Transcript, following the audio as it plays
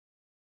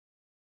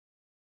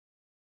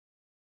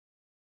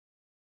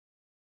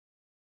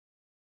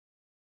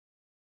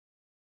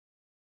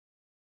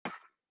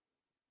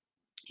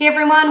Hey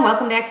everyone,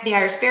 welcome back to the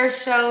Irish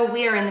Bears Show.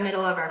 We are in the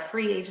middle of our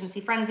free agency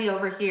frenzy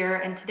over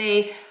here, and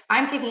today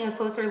I'm taking a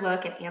closer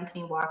look at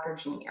Anthony Walker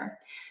Jr.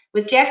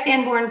 With Jack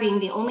Sanborn being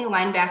the only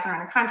linebacker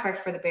on a contract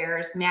for the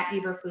Bears, Matt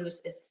Eberflus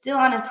is still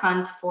on his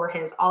hunt for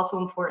his also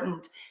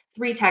important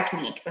three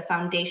technique, the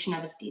foundation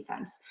of his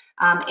defense.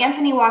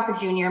 Anthony Walker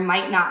Jr.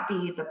 might not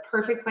be the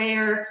perfect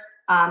player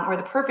or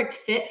the perfect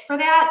fit for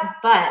that,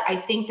 but I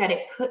think that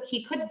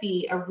he could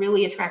be a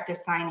really attractive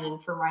signing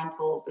for Ryan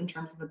Poles in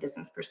terms of a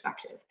business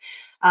perspective.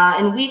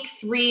 In week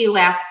 3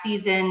 last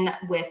season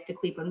with the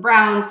Cleveland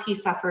Browns, he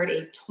suffered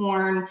a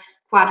torn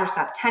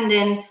quadricep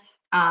tendon.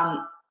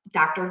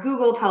 Dr.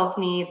 Google tells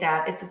me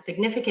that it's a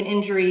significant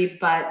injury,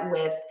 but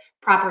with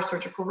proper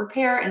surgical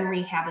repair and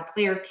rehab, a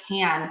player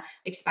can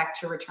expect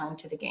to return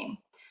to the game.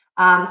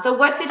 So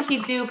what did he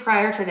do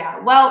prior to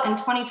that? Well, in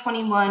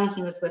 2021,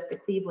 he was with the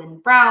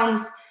Cleveland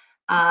Browns.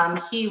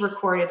 He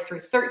recorded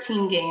through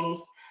 13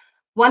 games,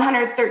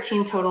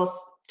 113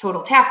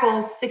 total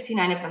tackles,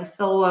 69 of them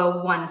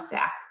solo, 1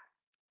 sack.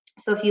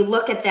 So if you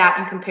look at that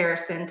in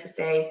comparison to,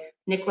 say,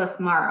 Nicholas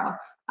Morrow,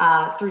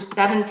 through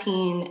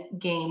 17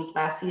 games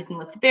last season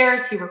with the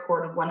Bears, he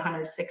recorded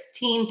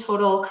 116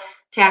 total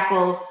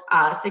tackles,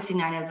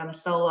 69 of them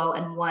solo,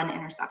 and 1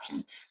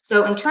 interception.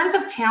 So in terms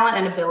of talent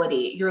and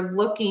ability, you're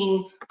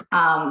looking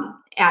at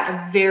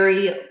a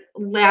very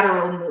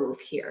lateral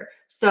move here.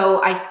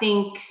 So I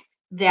think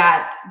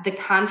that the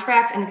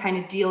contract and the kind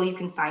of deal you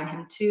can sign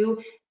him to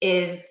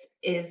is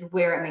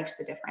where it makes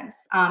the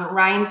difference.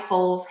 Ryan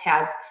Poles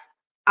has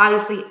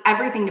obviously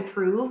everything to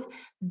prove,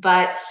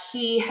 but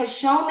he has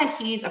shown that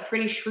he's a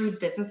pretty shrewd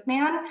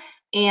businessman.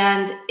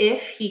 And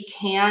if he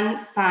can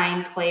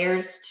sign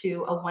players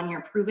to a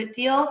 1-year prove-it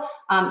deal,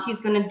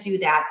 he's going to do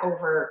that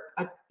over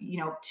a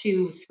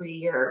 2-3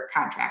 year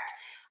contract.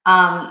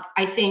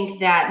 I think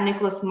that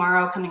Nicholas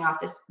Morrow coming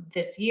off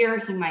this year,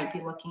 he might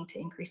be looking to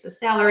increase his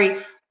salary,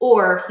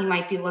 or he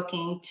might be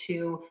looking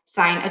to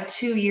sign a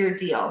 2-year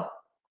deal.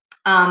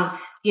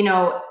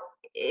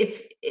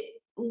 If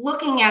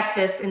looking at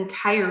this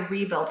entire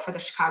rebuild for the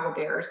Chicago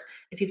Bears,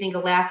 if you think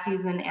of last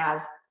season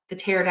as the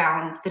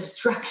teardown, the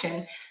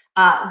destruction,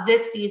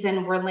 this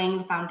season we're laying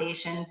the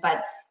foundation,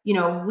 but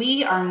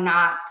we are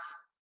not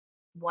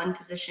 1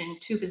 position,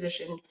 2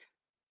 position,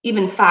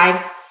 even 5,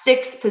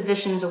 6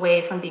 positions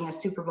away from being a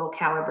Super Bowl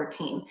caliber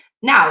team.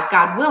 Now,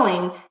 God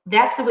willing,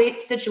 that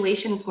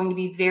situation is going to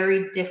be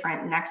very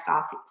different next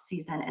off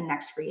season and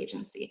next free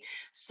agency.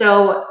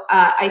 So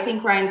I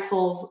think Ryan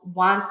Poles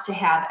wants to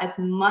have as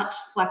much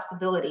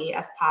flexibility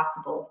as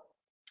possible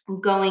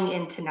going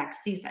into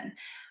next season.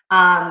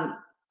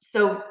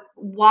 So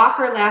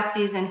Walker last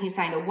season, he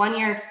signed a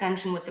 1-year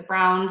extension with the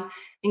Browns,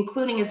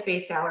 including his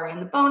base salary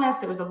and the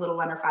bonus. It was a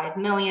little under $5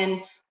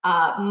 million.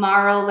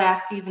 Morrow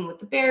last season with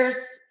the Bears,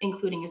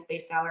 including his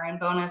base salary and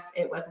bonus,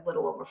 it was a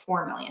little over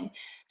 $4 million.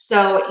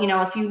 So,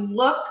 if you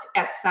look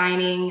at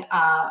signing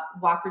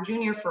Walker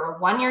Jr. for a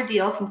 1-year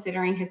deal,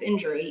 considering his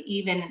injury,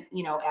 even,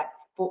 at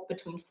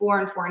between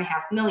 $4 and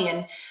 $4.5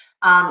 million,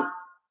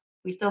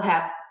 we still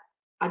have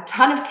a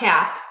ton of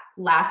cap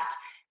left.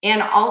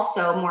 And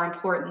also, more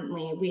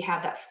importantly, we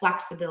have that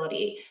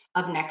flexibility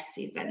of next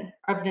season,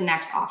 of the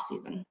next off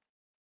season.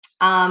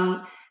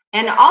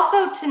 And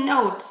also to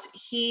note,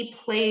 he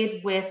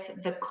played with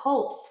the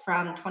Colts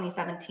from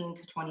 2017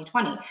 to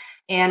 2020.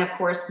 And of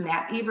course,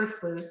 Matt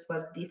Eberflus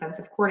was the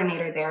defensive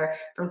coordinator there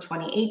from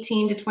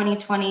 2018 to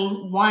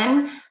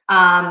 2021.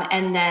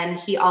 And then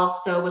he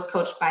also was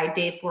coached by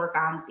Dave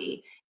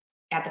Borgonzi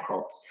at the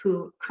Colts,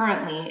 who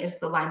currently is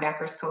the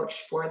linebackers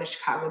coach for the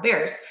Chicago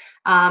Bears.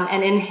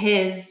 And in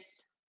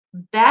his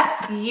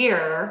best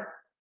year,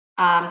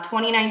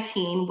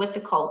 2019 with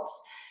the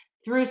Colts,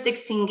 through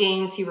 16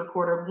 games, he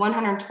recorded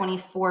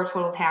 124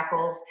 total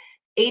tackles,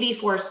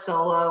 84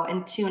 solo,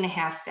 and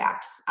 2.5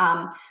 sacks.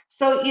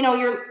 So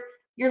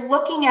you're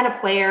looking at a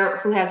player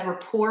who has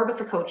rapport with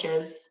the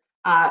coaches,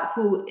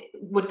 who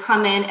would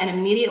come in and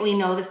immediately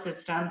know the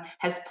system,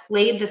 has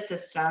played the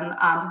system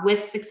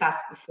with success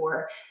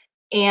before,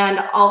 and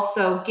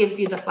also gives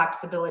you the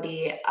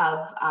flexibility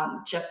of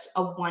just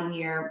a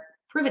 1-year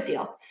prove-it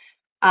deal.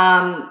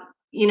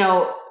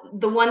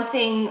 The one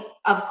thing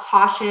of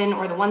caution,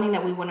 or the one thing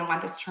that we wouldn't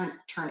want this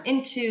turn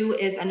into,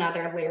 is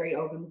another Larry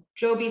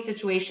Ogunjobi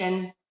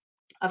situation.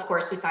 Of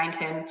course, we signed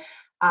him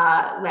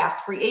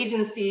last free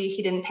agency.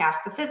 He didn't pass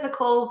the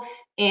physical,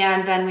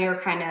 and then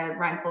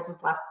Ryan Poles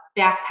was left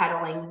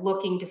backpedaling,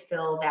 looking to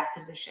fill that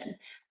position.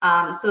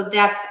 So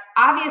that's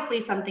obviously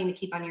something to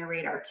keep on your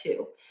radar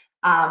too.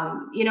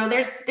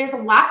 There's a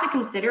lot to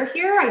consider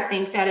here. I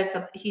think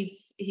that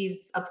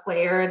he's a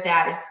player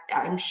that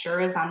I'm sure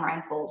is on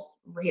Ryan Poles'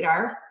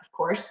 radar, of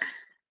course,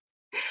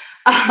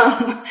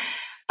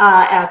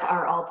 as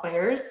are all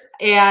players.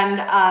 And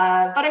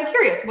but I'm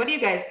curious, what do you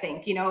guys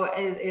think?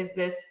 Is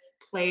this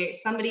play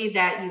somebody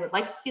that you would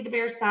like to see the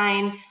Bears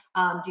sign?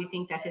 Do you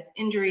think that his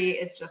injury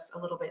is just a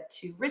little bit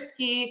too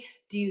risky?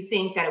 Do you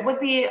think that it would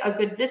be a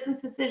good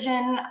business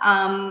decision?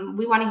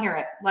 We want to hear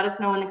it. Let us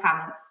know in the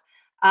comments.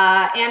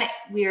 And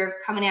we're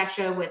coming at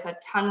you with a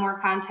ton more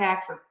content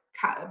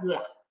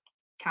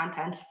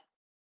content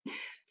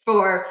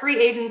for free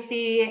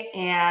agency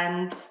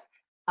and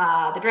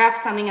the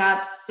draft coming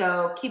up.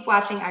 So keep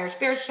watching Irish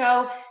Bears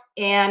Show.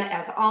 And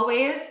as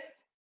always,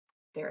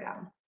 bear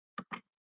down.